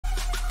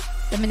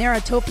The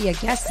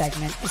MoneroTopia guest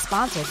segment is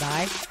sponsored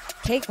by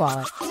Cake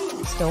Wallet.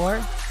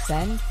 Store,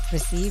 send,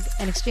 receive,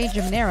 and exchange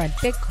your Monero and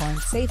Bitcoin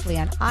safely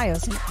on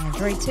iOS and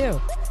Android too.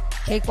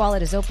 Cake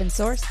Wallet is open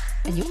source,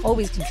 and you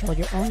always control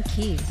your own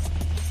keys.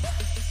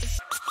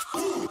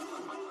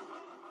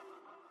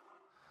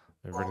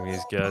 Bring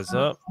these guys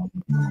up.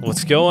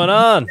 What's going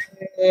on?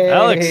 Hey,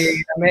 Alex.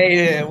 I made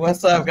it.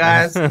 What's up,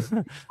 guys? My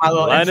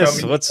little Linus,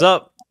 intro. what's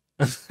up?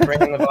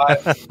 Bringing the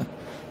vibe.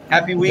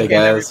 Happy weekend, Hey,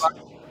 guys.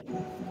 everybody.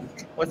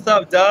 What's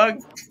up, Doug?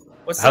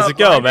 What's How's up, it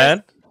going,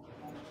 Linus?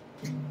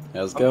 man?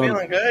 How's it I'm going?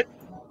 feeling good.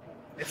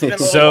 It's been a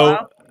little So-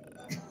 while.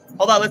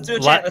 Hold on, let's do a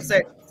chant. Let's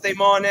say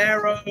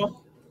Monero.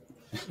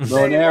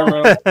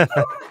 Monero.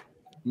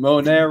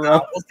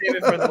 Monero. We'll save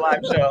it for the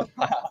live show.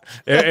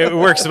 It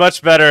works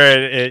much better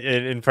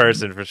in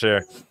person for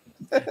sure.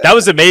 That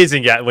was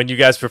amazing, when you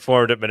guys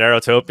performed at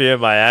MoneroTopia in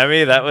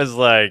Miami. That was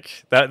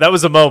like that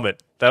was a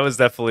moment. That was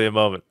definitely a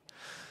moment.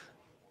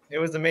 It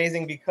was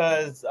amazing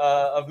because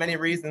of many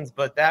reasons,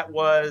 but that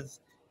was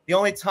the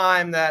only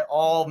time that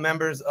all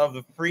members of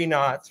the Free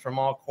Knots from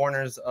all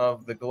corners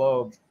of the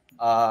globe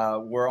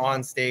were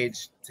on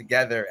stage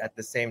together at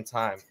the same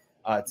time.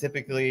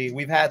 Typically,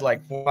 we've had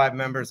like 4 or 5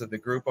 members of the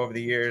group over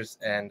the years,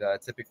 and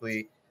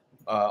typically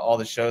all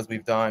the shows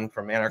we've done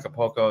from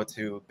Anarchapulco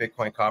to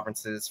Bitcoin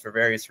conferences, for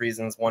various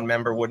reasons, one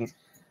member wasn't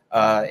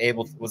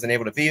able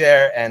to be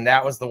there, and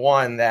that was the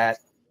one that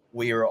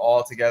we were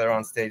all together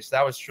on stage. So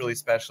that was truly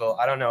special.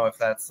 I don't know if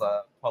that's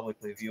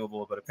publicly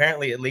viewable, but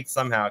apparently it leaked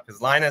somehow because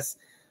Linus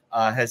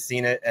has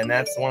seen it, and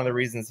that's one of the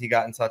reasons he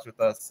got in touch with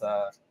us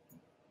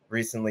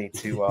recently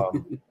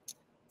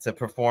to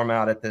perform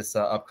out at this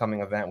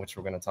upcoming event, which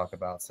we're going to talk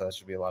about. So that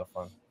should be a lot of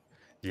fun.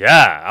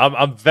 Yeah,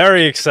 I'm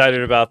very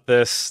excited about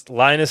this.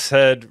 Linus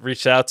had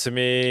reached out to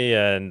me,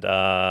 and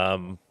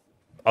other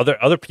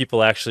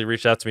people actually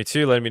reached out to me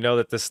too, letting me know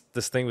that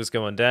this thing was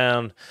going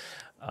down.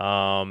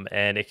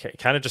 And it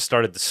kind of just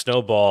started to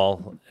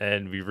snowball,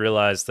 and we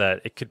realized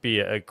that it could be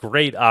a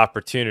great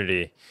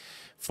opportunity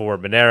for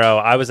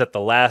Monero. I was at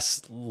the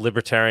last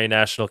Libertarian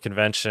National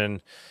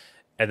Convention,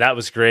 and that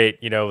was great.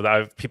 You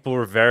know, people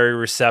were very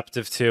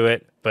receptive to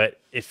it, but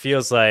it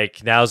feels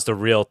like now's the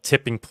real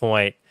tipping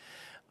point.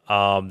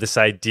 This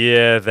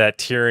idea that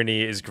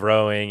tyranny is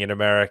growing in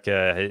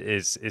America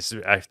is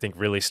I think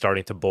really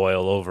starting to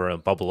boil over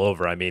and bubble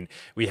over. I mean,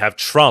 we have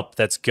Trump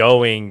that's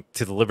going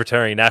to the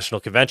Libertarian National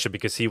Convention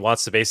because he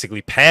wants to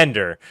basically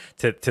pander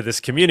to this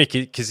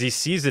community because he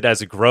sees it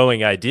as a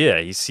growing idea.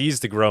 He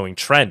sees the growing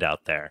trend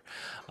out there.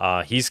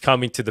 He's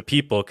coming to the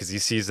people because he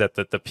sees that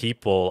the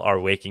people are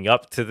waking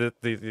up to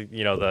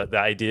the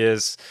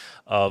ideas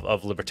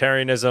of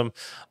libertarianism,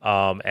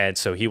 and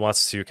so he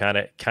wants to kind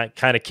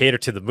of cater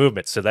to the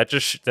movement. So that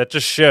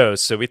just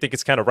shows. So we think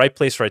it's kind of right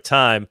place, right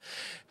time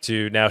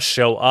to now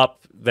show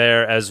up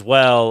there as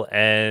well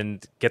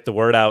and get the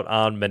word out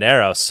on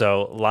Monero.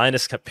 So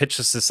Linus pitched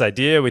us this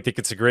idea. We think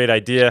it's a great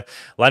idea.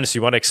 Linus,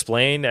 you want to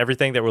explain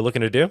everything that we're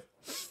looking to do?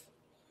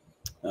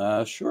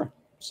 Sure.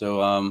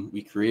 So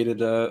we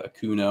created a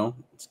Kuno.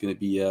 It's going to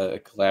be a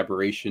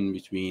collaboration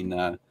between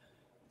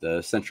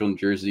the Central New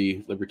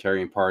Jersey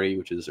Libertarian Party,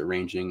 which is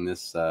arranging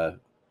this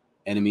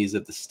Enemies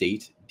of the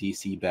State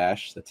DC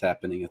Bash that's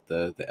happening at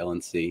the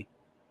LNC,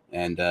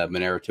 and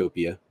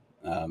MoneroTopia.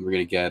 We're going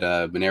to get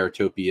a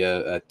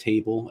MoneroTopia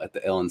table at the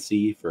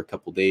LNC for a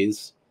couple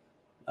days,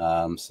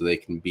 so they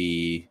can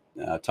be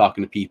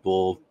talking to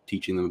people,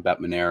 teaching them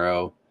about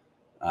Monero,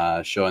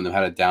 showing them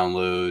how to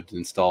download,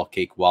 install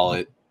Cake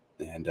Wallet,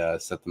 and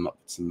set them up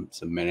with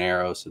some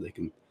Monero so they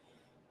can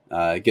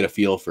get a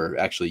feel for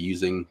actually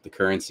using the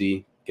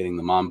currency, getting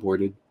them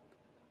onboarded.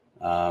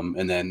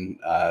 And then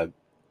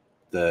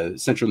the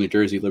Central New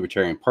Jersey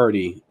Libertarian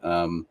Party,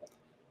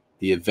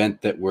 the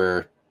event that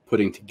we're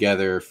putting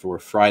together for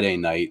Friday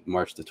night,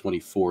 March the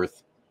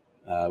 24th,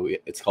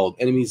 it's called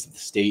Enemies of the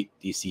State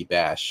DC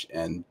Bash.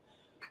 And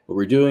what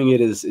we're doing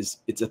is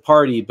it's a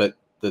party, but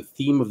the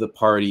theme of the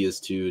party is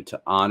to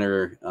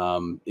honor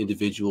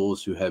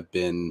individuals who have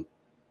been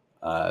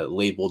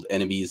labeled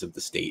enemies of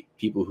the state,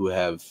 people who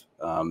have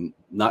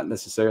not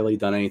necessarily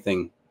done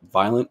anything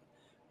violent,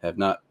 have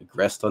not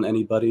aggressed on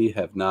anybody,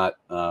 have not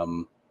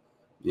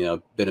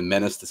been a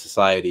menace to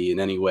society in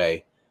any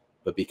way,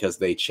 but because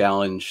they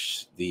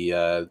challenged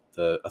the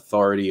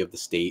authority of the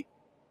state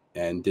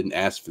and didn't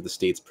ask for the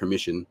state's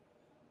permission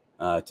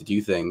to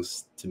do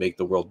things to make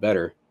the world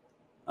better,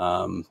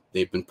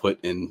 they've been put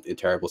in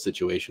terrible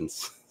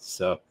situations.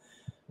 So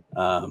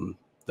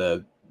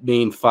the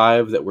main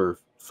 5 that we're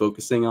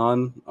focusing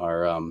on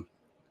are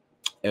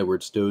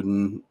Edward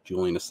Snowden,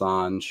 Julian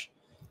Assange,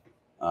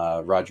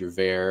 Roger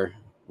Ver,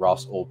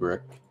 Ross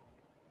Ulbricht,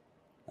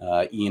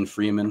 Ian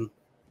Freeman.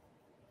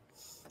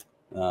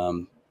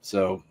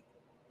 So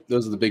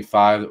those are the big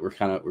 5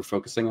 that we're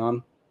focusing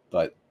on,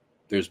 but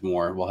there's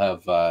more. We'll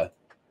have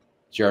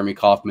Jeremy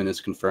Kaufman is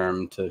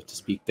confirmed to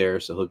speak there,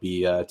 so he'll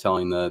be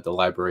telling the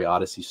Library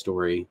Odyssey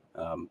story.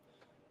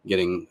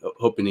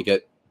 Hoping to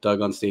get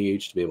Doug on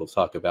stage to be able to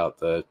talk about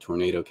the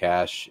Tornado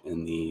Cash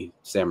and the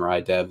Samurai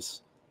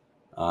devs.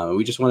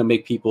 We just want to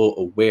make people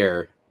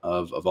aware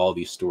of all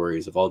these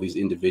stories, of all these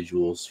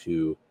individuals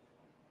who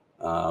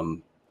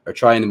are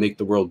trying to make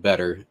the world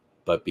better,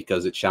 but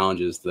because it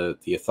challenges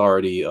the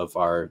authority of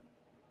our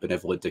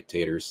benevolent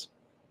dictators,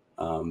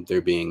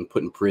 they're being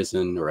put in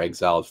prison or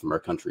exiled from our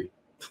country.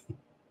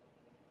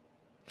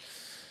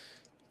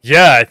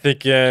 Yeah, I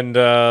think, and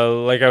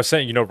like I was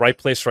saying, right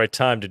place, right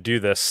time to do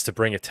this, to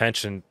bring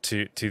attention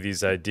to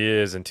these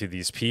ideas and to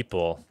these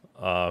people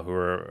who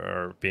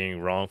are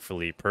being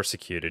wrongfully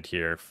persecuted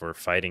here for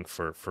fighting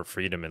for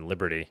freedom and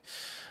liberty.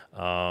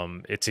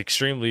 It's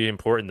extremely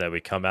important that we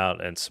come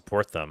out and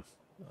support them.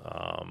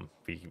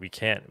 We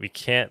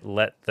can't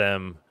let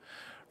them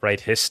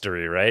write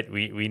history, right?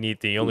 We need,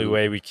 the only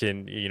way we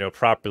can,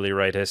 properly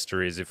write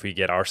history is if we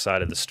get our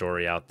side of the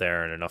story out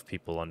there and enough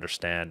people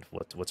understand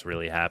what's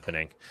really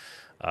happening.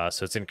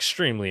 So it's an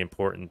extremely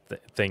important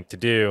thing to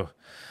do.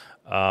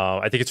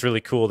 I think it's really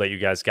cool that you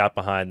guys got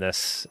behind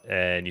this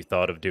and you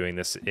thought of doing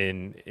this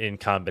in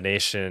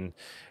combination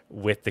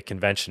with the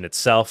convention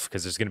itself,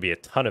 because there's going to be a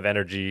ton of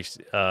energy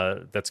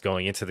that's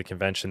going into the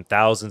convention.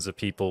 Thousands of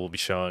people will be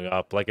showing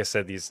up. Like I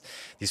said, these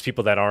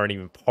people that aren't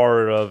even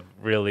part of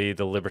really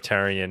the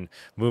libertarian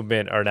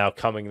movement are now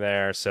coming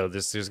there. So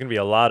there's going to be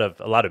a lot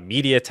of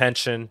media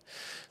attention.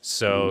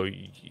 So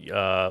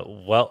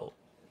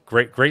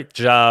great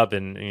job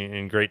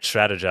and great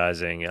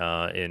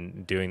strategizing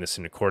in doing this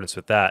in accordance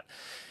with that.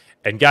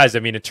 And guys, I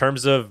mean, in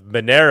terms of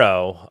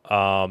Monero,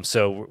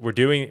 so we're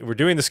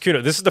doing this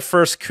Kuno. This is the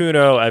first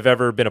Kuno I've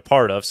ever been a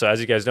part of. So as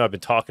you guys know, I've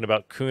been talking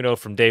about Kuno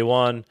from day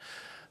one. I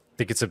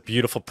think it's a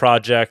beautiful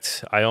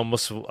project. I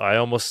almost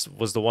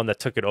was the one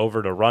that took it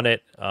over to run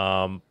it.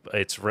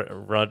 It's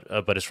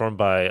run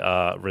by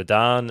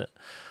Radan,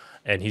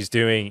 and he's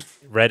doing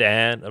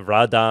Radan.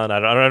 I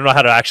don't know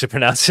how to actually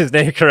pronounce his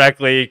name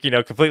correctly.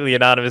 Completely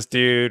anonymous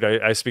dude.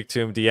 I speak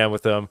to him, DM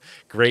with him.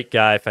 Great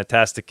guy,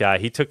 fantastic guy.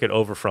 He took it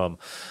over from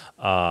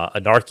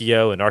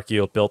Anarchio.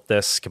 Anarchio built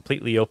this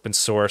completely open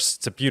source.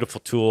 It's a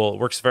beautiful tool. It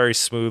works very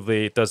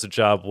smoothly. It does the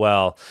job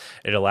well.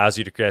 It allows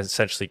you to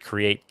essentially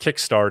create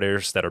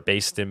Kickstarters that are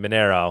based in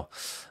Monero.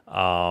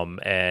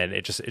 And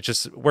it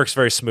just works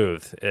very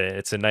smooth.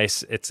 It's a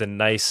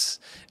nice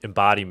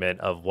embodiment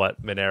of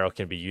what Monero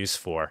can be used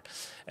for.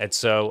 And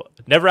so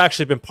never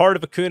actually been part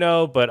of a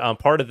Kuno, but I'm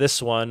part of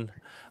this one.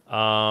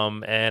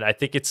 And I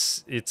think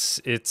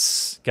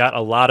it's got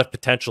a lot of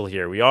potential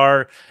here. We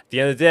are, at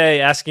the end of the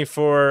day, asking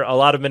for a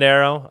lot of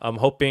Monero. I'm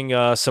hoping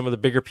some of the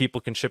bigger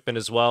people can chip in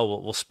as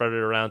well. We'll spread it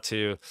around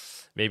to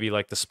maybe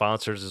like the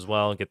sponsors as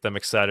well and get them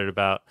excited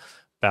about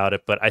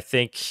it. But I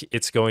think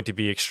it's going to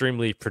be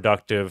extremely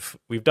productive.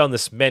 We've done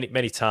this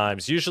many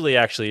times. Usually,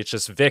 actually, it's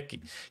just Vic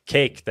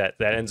Cake that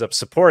ends up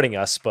supporting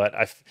us. But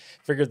I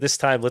figured this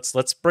time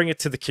let's bring it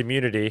to the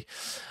community.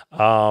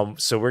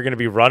 So we're going to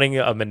be running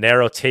a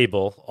Monero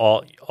table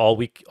all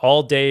week,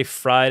 all day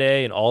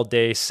Friday and all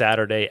day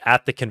Saturday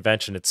at the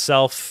convention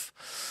itself.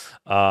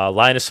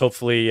 Linus,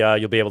 hopefully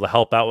you'll be able to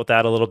help out with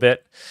that a little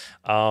bit.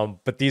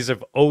 But these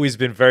have always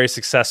been very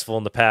successful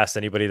in the past.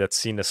 Anybody that's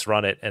seen us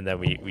run it, and then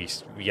we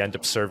end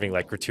up serving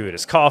like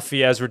gratuitous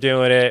coffee as we're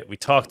doing it. We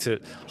talk to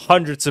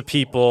hundreds of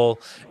people,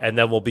 and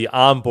then we'll be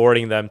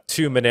onboarding them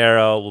to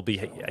Monero. We'll be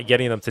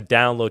getting them to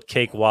download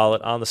Cake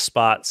Wallet on the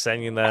spot,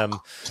 sending them,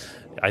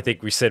 I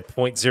think we said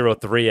 0.03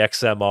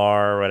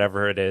 XMR or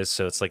whatever it is.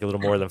 So it's like a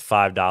little more than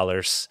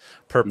 $5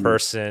 per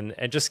person,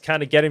 and just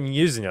kind of get them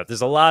using it.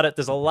 There's a lot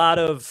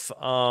of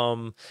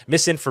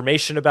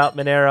misinformation about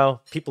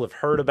Monero. People have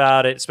heard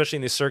about it, especially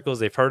in these circles.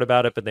 They've heard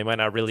about it, but they might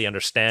not really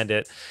understand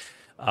it.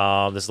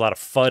 There's a lot of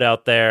FUD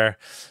out there.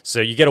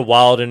 So you get a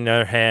wallet in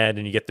their hand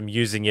and you get them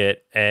using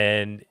it.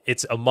 And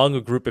it's among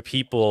a group of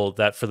people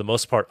that, for the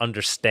most part,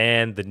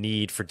 understand the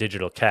need for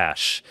digital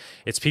cash.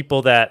 It's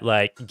people that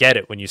like get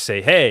it when you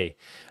say, hey,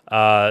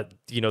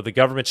 the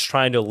government's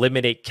trying to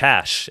eliminate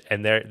cash,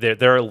 and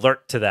they're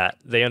alert to that.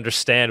 They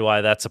understand why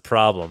that's a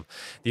problem.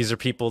 These are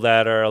people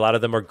that a lot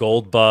of them are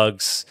gold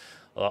bugs,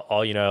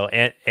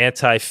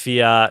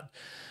 anti-fiat,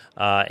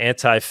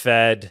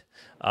 anti-Fed.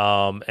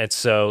 And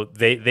so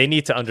they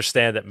need to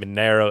understand that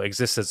Monero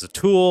exists as a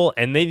tool,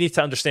 and they need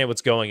to understand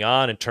what's going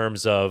on in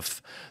terms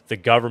of the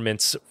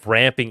government's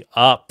ramping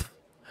up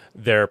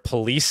their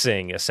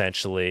policing,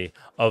 essentially,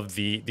 of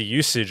the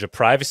usage of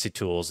privacy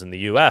tools in the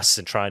U.S.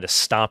 and trying to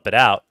stomp it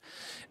out.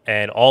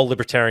 And all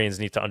libertarians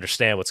need to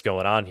understand what's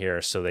going on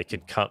here so they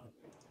can come,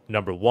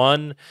 number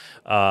one,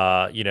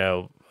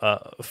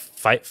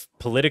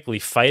 politically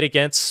fight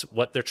against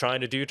what they're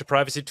trying to do to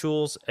privacy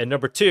tools, and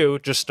number two,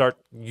 just start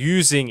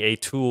using a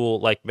tool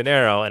like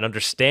Monero and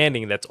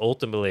understanding that's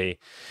ultimately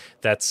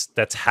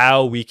that's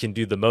how we can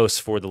do the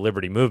most for the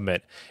liberty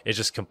movement, is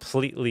just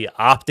completely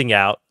opting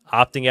out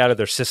of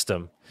their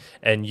system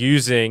and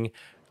using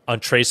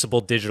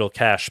untraceable digital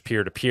cash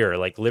peer-to-peer.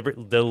 Like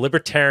the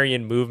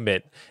libertarian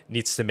movement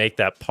needs to make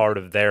that part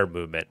of their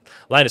movement.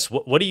 Linus,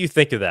 what do you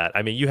think of that?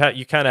 I mean,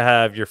 you kind of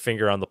have your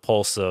finger on the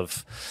pulse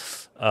of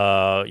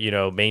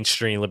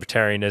mainstream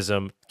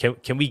libertarianism.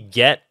 Can we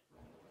get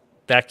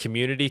that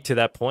community to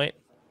that point?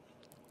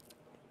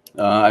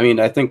 I mean,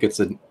 I think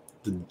it's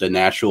the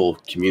natural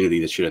community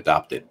that should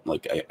adopt it.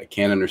 Like I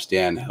can't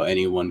understand how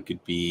anyone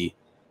could be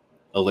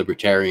a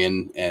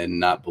libertarian and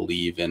not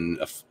believe in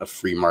a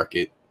free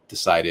market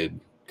decided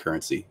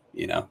currency,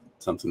 you know,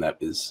 something that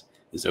is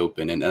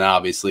open. And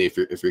obviously if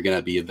you're going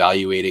to be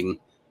evaluating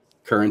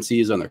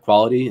currencies on their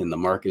quality and the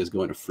market is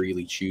going to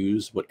freely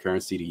choose what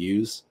currency to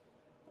use,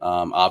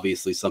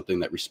 obviously something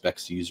that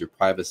respects user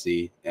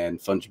privacy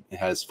and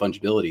has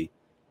fungibility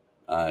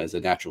is a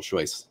natural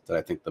choice that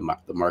I think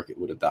the market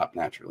would adopt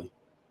naturally.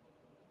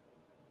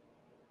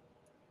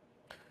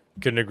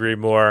 Couldn't agree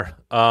more.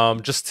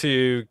 Just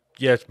to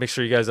make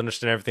sure you guys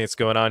understand everything that's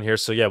going on here.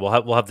 So yeah,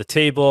 we'll have the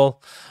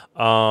table,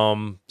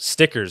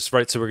 stickers,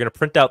 right? So we're gonna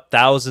print out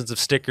thousands of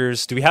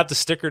stickers. Do we have the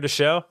sticker to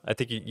show? I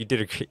think you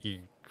did a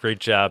great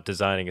job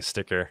designing a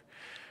sticker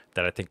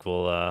that I think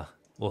will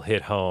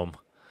hit home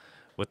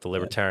with the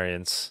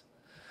libertarians.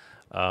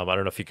 I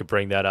don't know if you could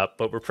bring that up,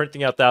 but we're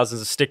printing out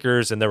thousands of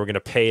stickers, and then we're going to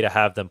pay to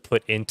have them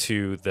put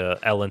into the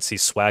LNC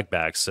swag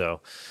bag. So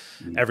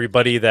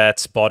everybody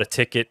that's bought a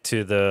ticket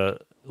to the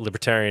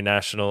Libertarian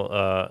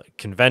National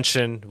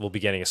Convention will be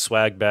getting a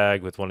swag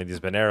bag with one of these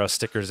Monero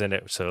stickers in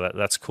it. So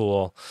that's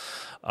cool.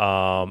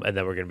 And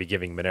then we're going to be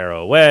giving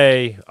Monero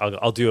away.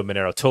 I'll do a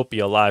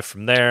MoneroTopia live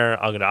from there.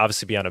 I'm going to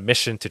obviously be on a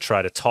mission to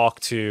try to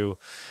talk to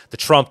the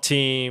Trump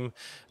team,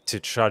 to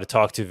try to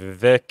talk to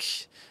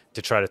Vivek,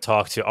 to try to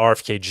talk to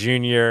RFK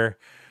Jr.,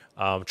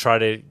 try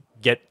to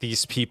get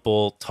these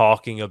people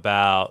talking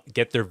about,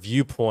 get their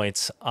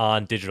viewpoints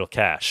on digital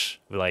cash.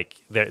 Like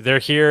they're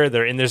here,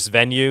 they're in this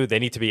venue, they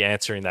need to be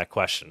answering that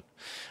question.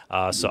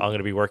 So I'm going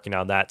to be working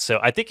on that. So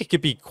I think it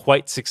could be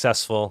quite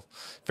successful,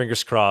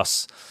 fingers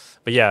crossed.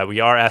 But yeah, we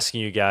are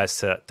asking you guys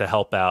to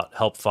help out,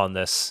 help fund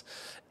this,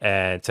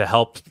 and to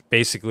help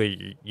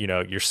basically, you know,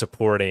 you're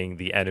supporting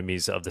the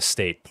enemies of the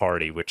state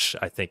party, which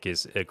I think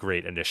is a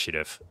great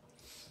initiative.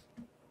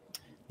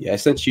 Yeah, I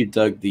sent you,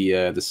 Doug,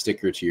 the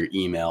sticker to your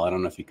email. I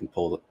don't know if you can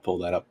pull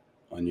that up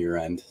on your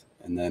end.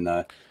 And then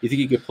you think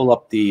you could pull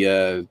up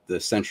the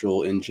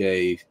Central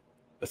NJ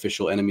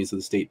official enemies of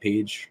the state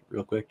page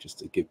real quick, just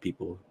to give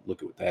people a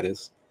look at what that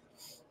is.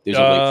 There's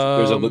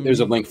a link. There's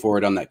a link for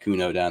it on that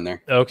Kuno down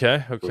there. Okay.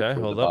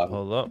 Hold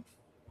up.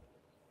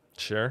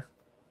 Sure.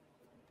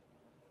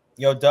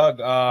 Yo,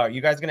 Doug,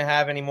 you guys gonna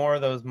have any more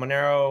of those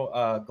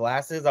Monero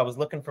glasses? I was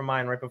looking for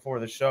mine right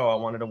before the show. I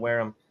wanted to wear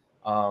them.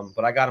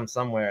 But I got them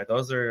somewhere.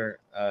 Those are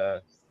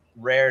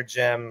rare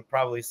gem,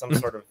 probably some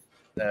sort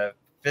of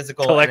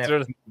physical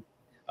collector.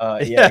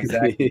 NFT. Yeah,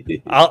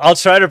 exactly. I'll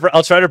try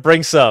to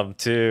bring some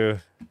to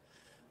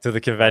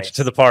the convention,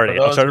 to the party.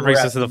 I'll try to bring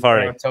some to the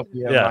party.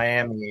 MoneroTopia,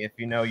 Miami. If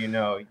you know, you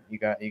know. You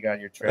got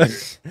your trip.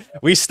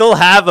 We still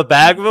have a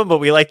bag of them, but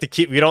we like to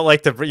keep. We don't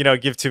like to, you know,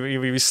 give to.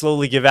 We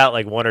slowly give out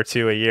like 1 or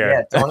 2 a year.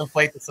 Yeah, don't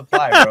inflate the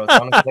supply, bro.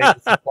 Don't inflate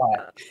the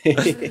supply.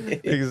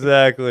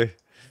 Exactly.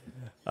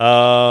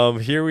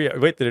 Here we are.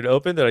 Wait, did it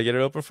open? Did I get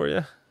it open for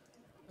you?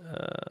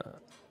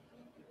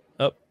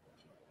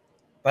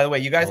 By the way,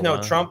 you guys Hold know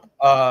on. Trump.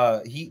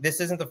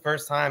 This isn't the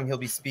first time he'll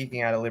be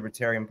speaking at a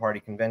Libertarian Party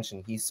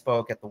convention. He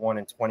spoke at the one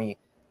in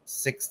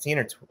 2016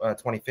 or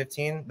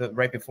 2015,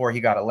 right before he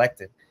got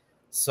elected.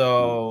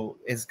 So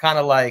it's kind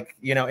of like,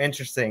 you know,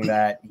 interesting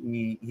that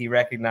he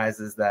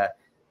recognizes that,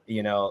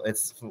 you know,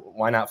 it's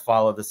why not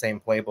follow the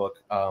same playbook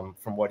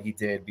from what he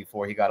did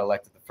before he got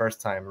elected the first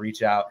time.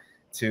 Reach out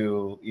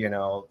to, you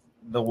know,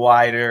 the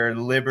wider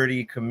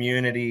liberty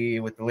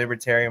community, with the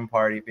Libertarian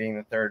Party being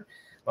the third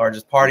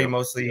largest party,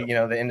 mostly, you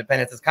know, the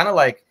independents. It's kind of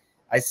like,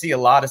 I see a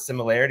lot of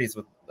similarities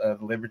with the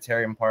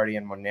Libertarian Party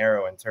and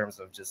Monero in terms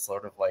of just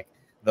sort of like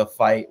the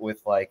fight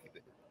with, like,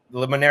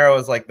 Monero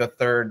is like the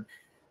third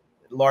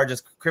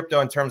largest crypto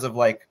in terms of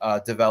like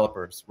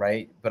developers,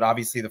 right? But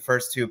obviously the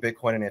first two,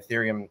 Bitcoin and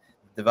Ethereum,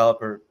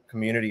 developer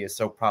community is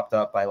so propped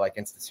up by like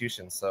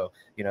institutions. So,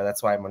 you know,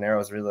 that's why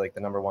Monero is really like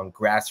the #1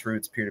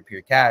 grassroots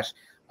peer-to-peer cash.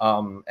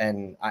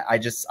 And I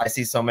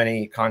see so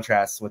many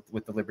contrasts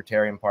with the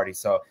Libertarian Party.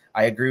 So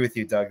I agree with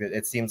you, Doug, that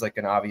it seems like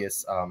an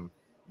obvious,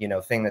 you know,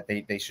 thing that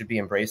they should be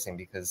embracing,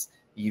 because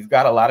you've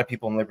got a lot of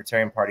people in the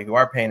Libertarian Party who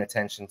are paying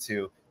attention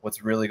to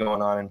what's really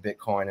going on in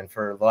Bitcoin. And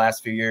for the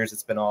last few years,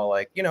 it's been all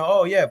like, you know,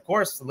 oh yeah, of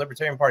course the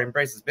Libertarian Party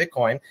embraces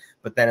Bitcoin.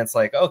 But then it's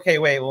like, okay,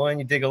 wait, well, when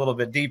you dig a little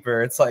bit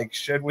deeper, it's like,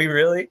 should we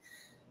really?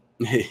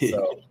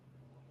 So,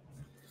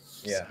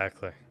 yeah.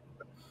 Exactly.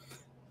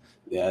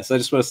 Yeah, so I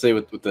just want to say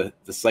with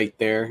the site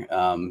there,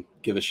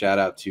 give a shout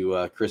out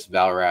to Chris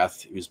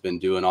Valrath, who's been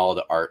doing all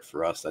the art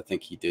for us. I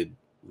think he did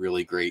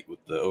really great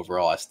with the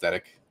overall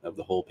aesthetic of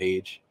the whole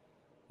page.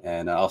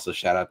 And also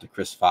shout out to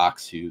Chris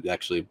Fox, who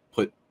actually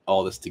put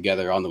all this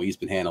together on he's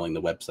been handling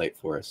the website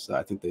for us. So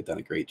I think they've done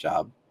a great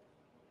job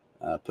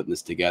putting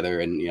this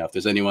together. And, you know, if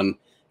there's anyone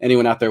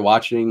out there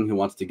watching who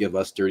wants to give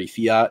us dirty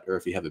fiat, or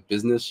if you have a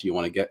business you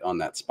want to get on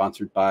that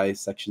sponsored by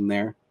section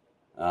there,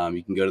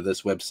 you can go to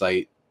this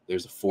website.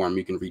 There's a form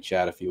you can reach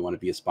out if you want to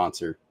be a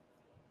sponsor.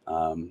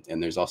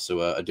 And there's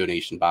also a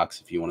donation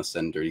box if you want to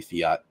send dirty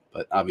fiat.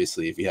 But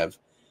obviously, if you have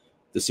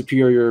the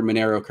superior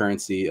Monero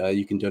currency,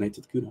 you can donate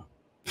to the Kuno.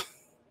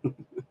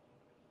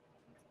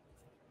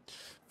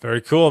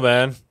 Very cool,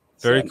 man.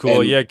 Very So,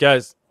 cool. Yeah,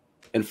 guys.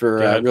 And for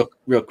Go ahead.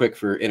 real quick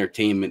for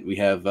entertainment, we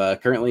have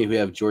currently we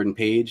have Jordan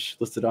Page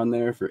listed on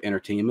there for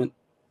entertainment.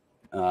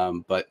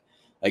 But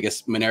I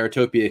guess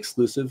MoneroTopia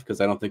exclusive, because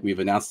I don't think we've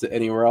announced it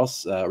anywhere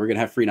else. We're gonna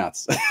have free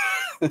knots.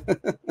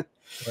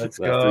 Let's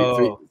So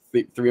go.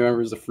 three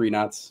members of free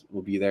knots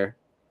will be there,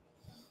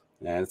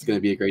 and it's gonna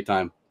be a great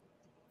time.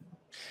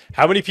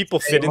 How many people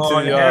Say fit into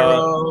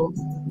Monero.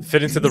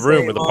 the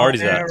room where the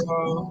party's at?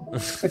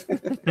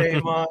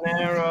 Say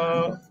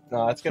Monero.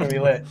 No, it's gonna be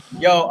lit.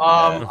 Yo,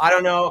 Yeah. I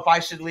don't know if I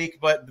should leak,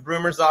 but the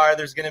rumors are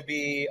there's gonna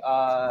be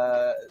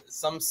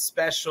some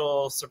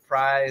special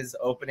surprise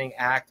opening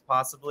act,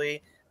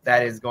 possibly,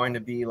 that is going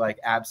to be like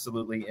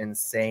absolutely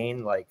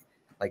insane, like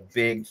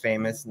big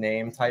famous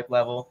name type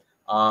level.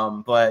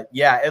 But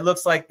yeah, it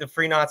looks like the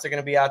free knots are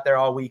going to be out there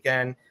all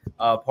weekend,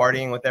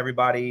 partying with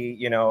everybody,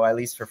 you know, at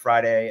least for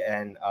Friday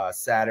and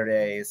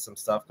Saturday, some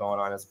stuff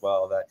going on as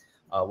well that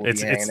we'll be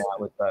hanging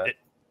out with.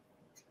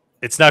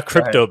 It's not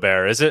Crypto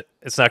Bear, is it?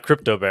 It's not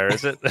Crypto Bear,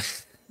 is it?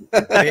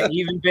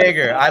 Even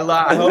bigger.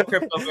 I hope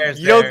Crypto Bear's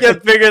You don't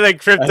get bigger than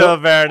Crypto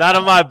Bear, not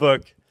in my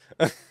book.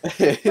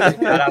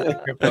 Shout out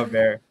to Crypto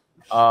Bear.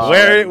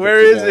 Where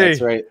is he?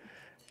 That's right.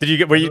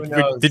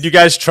 Did you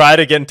guys try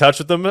to get in touch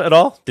with them at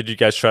all? Did you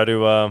guys try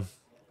to?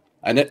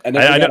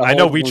 I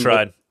know we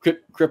tried.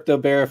 Crypto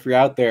Bear, if you're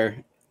out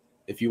there,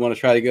 if you want to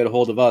try to get a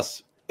hold of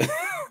us,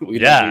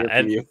 we'd yeah, love to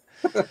hear from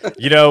you.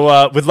 You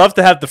know, we'd love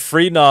to have the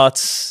free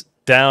knots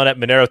down at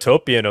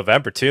MoneroTopia in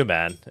November too,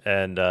 man,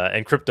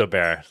 and Crypto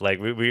Bear. Like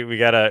we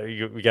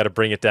gotta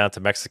bring it down to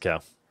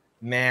Mexico.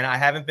 Man, I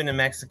haven't been to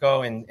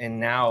Mexico in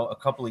now a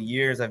couple of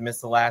years. I've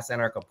missed the last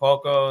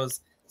Anarchapulcos.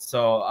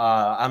 So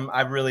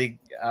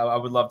I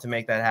would love to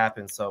make that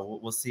happen. So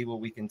we'll see what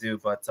we can do.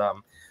 But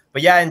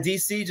yeah, in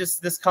DC,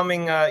 just this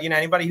coming, you know,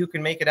 anybody who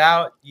can make it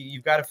out,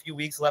 you've got a few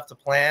weeks left to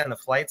plan. The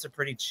flights are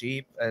pretty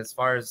cheap as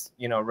far as,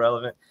 you know,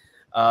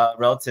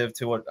 relative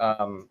to what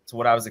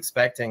I was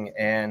expecting.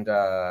 And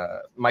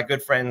my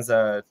good friends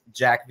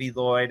Jack V.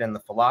 Lloyd and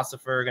the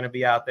Philosopher are going to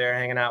be out there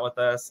hanging out with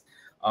us.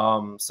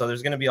 So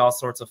there's going to be all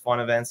sorts of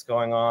fun events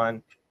going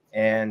on.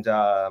 And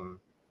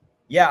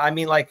yeah, I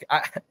mean, like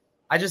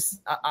I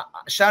just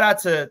shout out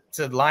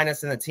to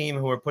Linus and the team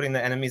who are putting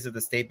the Enemies of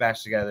the State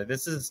Bash together.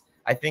 This is,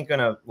 I think,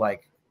 gonna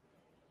like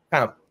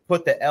kind of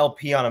put the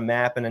LP on a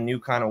map in a new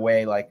kind of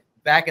way. Like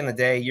back in the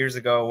day, years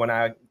ago, when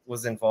I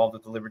was involved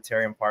with the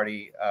Libertarian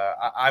Party,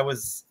 I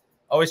was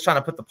always trying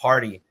to put the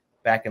party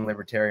back in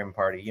Libertarian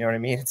Party. You know what I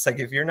mean? It's like,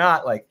 if you're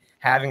not like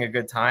having a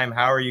good time,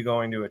 how are you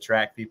going to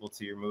attract people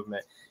to your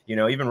movement? You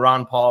know, even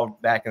Ron Paul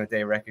back in the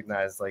day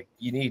recognized like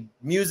you need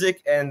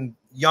music and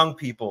young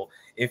people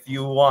if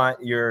you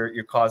want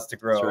your cause to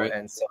grow. Right.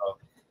 And so,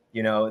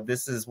 you know,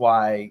 this is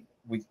why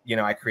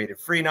I created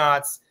Free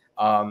Knots.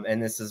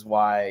 And this is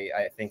why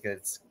I think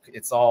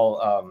it's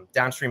all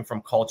downstream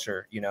from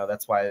culture. You know,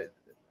 that's why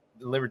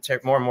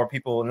more and more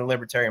people in the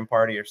Libertarian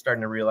Party are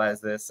starting to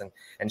realize this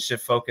and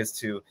shift focus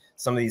to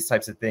some of these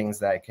types of things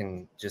that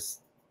can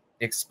just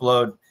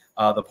explode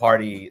the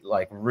party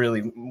like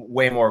really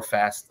way more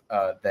fast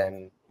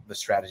than the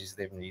strategies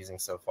they've been using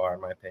so far,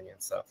 in my opinion.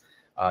 So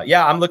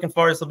yeah, I'm looking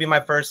forward. This will be my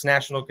first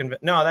national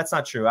convention. No, that's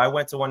not true. I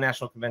went to one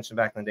national convention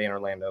back in the day in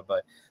Orlando,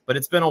 but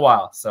it's been a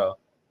while. So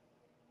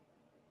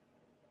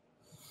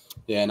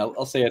yeah, and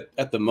I'll say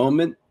at the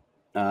moment,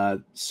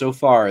 so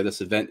far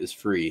this event is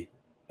free,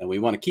 and we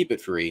want to keep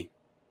it free,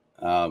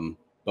 but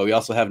we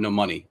also have no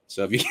money.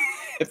 So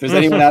if there's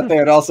anyone out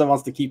there that also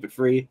wants to keep it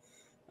free,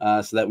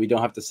 so that we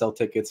don't have to sell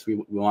tickets,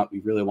 we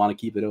really want to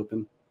keep it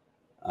open.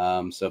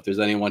 So if there's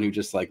anyone who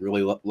just like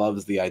really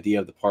loves the idea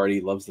of the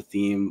party, loves the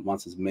theme,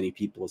 wants as many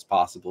people as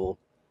possible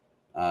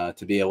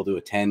to be able to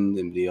attend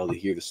and be able to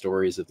hear the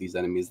stories of these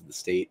enemies of the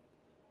state,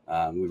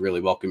 we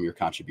really welcome your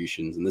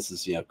contributions. And this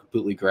is, you know,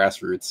 completely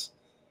grassroots.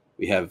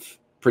 We have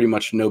pretty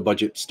much no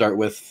budget to start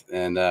with,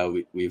 and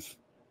we've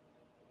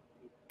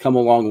come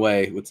a long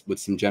way with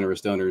some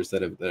generous donors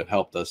that have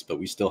helped us, but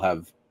we still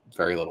have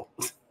very little.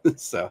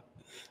 So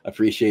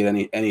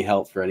appreciate any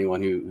help for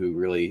anyone who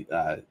really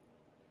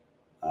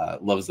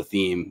loves the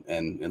theme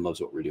and loves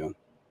what we're doing.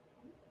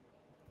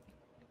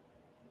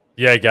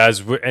 Yeah,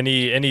 guys,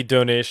 any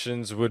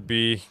donations would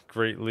be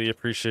greatly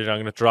appreciated. I'm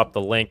going to drop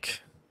the link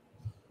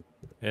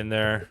in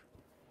there.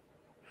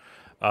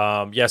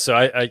 Yeah, so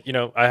I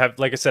have,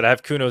 like I said, I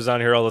have Kunos on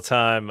here all the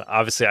time.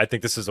 Obviously, I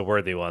think this is a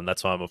worthy one.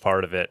 That's why I'm a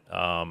part of it.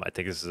 I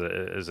think this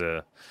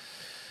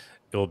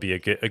it will be a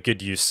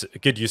good use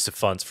of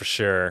funds for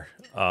sure.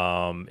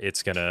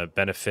 It's going to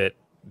benefit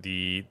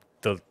the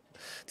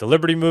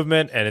Liberty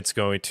movement, and it's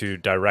going to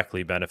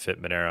directly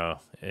benefit Monero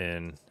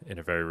in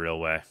a very real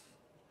way.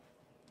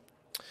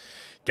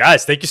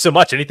 Guys, thank you so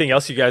much. Anything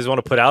else you guys want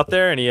to put out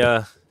there? Any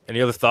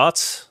other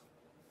thoughts?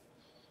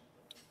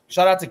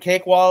 Shout out to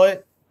Cake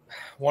Wallet,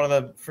 one of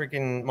the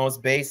freaking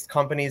most based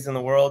companies in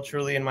the world,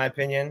 truly, in my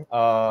opinion.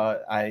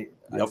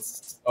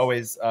 It's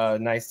always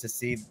nice to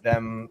see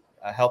them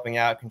helping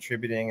out,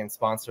 contributing, and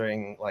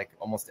sponsoring like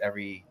almost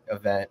every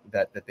event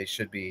that they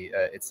should be,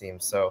 it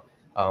seems. So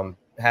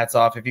hats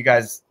off. If you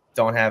guys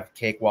don't have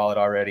Cake Wallet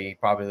already,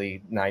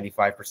 probably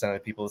 95% of the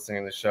people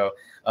listening to the show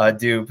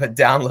do, but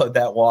download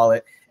that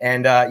wallet.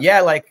 And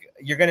yeah, like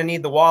you're going to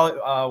need the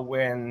wallet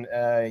when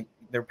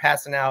they're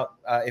passing out,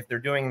 if they're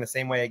doing the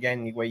same way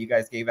again, the way you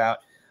guys gave out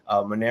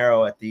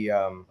Monero at the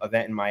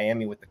event in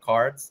Miami with the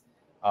cards,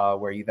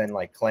 where you then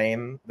like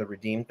claim the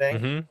redeem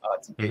thing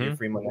to get your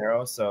free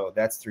Monero. So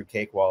that's through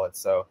Cake Wallet.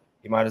 So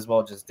you might as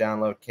well just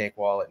download Cake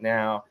Wallet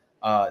now.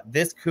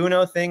 This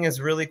Kuno thing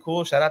is really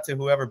cool. Shout out to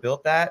whoever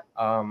built that.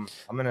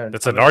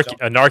 That's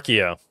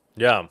Anarchio.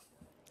 Yeah.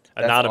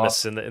 That's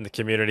Anonymous awesome. in the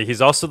community.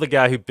 He's also the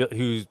guy who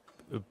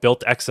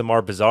built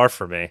XMR Bazaar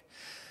for me.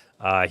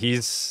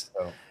 He's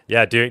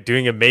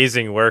doing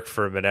amazing work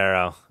for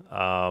Monero.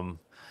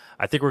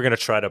 I think we're gonna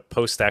try to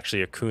post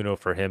actually a Kuno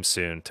for him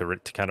soon to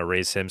kind of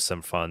raise him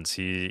some funds.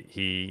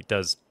 He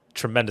does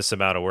tremendous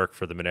amount of work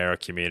for the Monero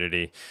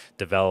community,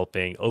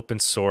 developing open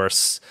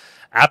source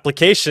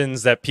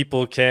applications that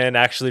people can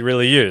actually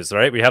really use.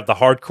 Right? We have the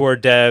hardcore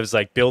devs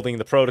like building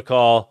the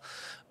protocol.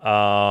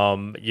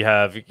 You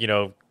have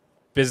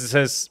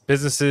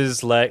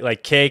businesses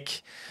like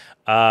Cake.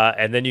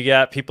 And then you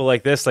got people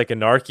like this, like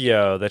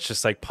Anarchio, that's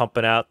just like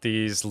pumping out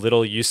these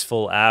little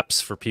useful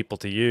apps for people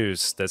to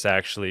use that's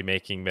actually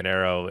making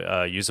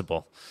Monero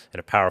usable in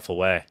a powerful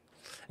way.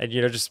 And,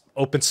 just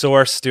open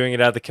source, doing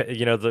it out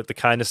of the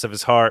kindness of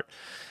his heart.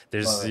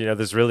 There's,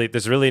 there's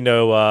really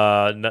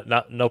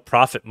no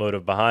profit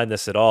motive behind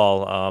this at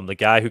all. The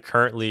guy who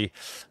currently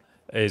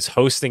is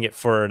hosting it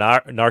for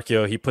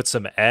Anarchio, he put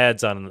some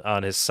ads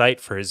on his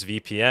site for his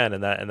VPN,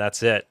 and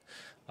that's it.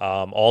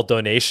 All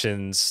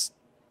donations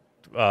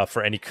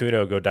for any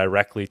Kuno go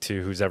directly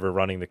to who's ever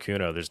running the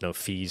Kuno. There's no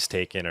fees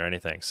taken or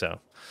anything. So,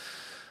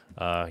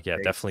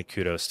 definitely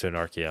kudos to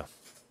Anarchio.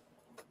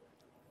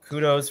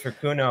 Kudos for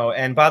Kuno.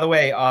 And by the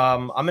way,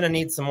 I'm going to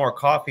need some more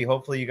coffee.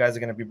 Hopefully you guys are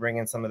going to be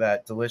bringing some of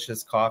that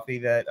delicious coffee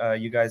that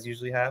you guys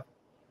usually have.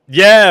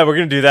 Yeah, we're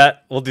going to do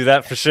that. We'll do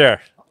that for sure.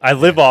 I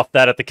live off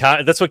that at the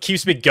that's what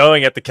keeps me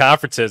going at the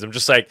conferences. I'm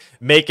just like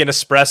making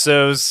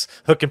espressos,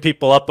 hooking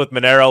people up with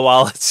Monero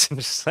wallets. And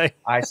just like,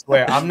 I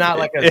swear, I'm not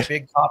like a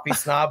big coffee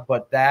snob,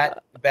 but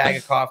that bag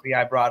of coffee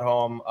I brought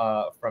home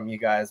from you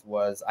guys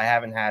I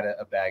haven't had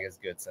a bag as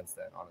good since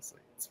then. Honestly,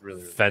 it's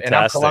really fantastic. And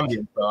I'm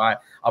Colombian, so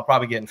I'll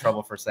probably get in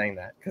trouble for saying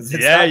that because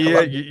it's coffee,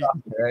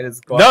 right? It's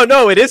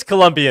no, it is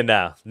Colombian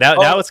now.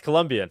 Now it's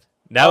Colombian.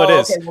 Now it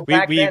is. Okay.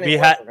 Well, we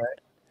had. Right?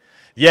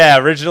 Yeah,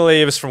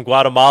 originally it was from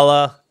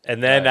Guatemala.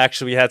 And then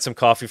actually we had some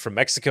coffee from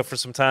Mexico for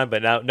some time,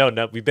 but now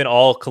no, we've been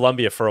all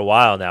Colombia for a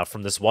while now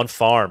from this one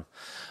farm.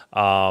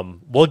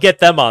 We'll get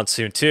them on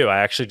soon too. I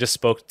actually just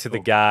spoke to the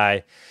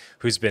guy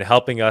who's been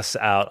helping us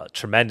out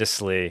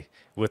tremendously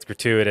with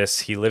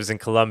Gratuitous. He lives in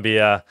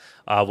Colombia.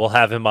 We'll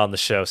have him on the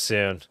show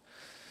soon.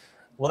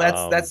 Well,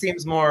 that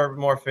seems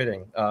more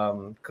fitting.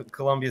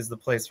 Colombia is the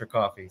place for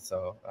coffee.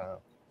 So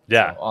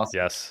yeah, awesome.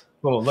 Yes.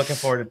 Cool. Looking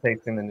forward to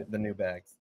tasting the new bags.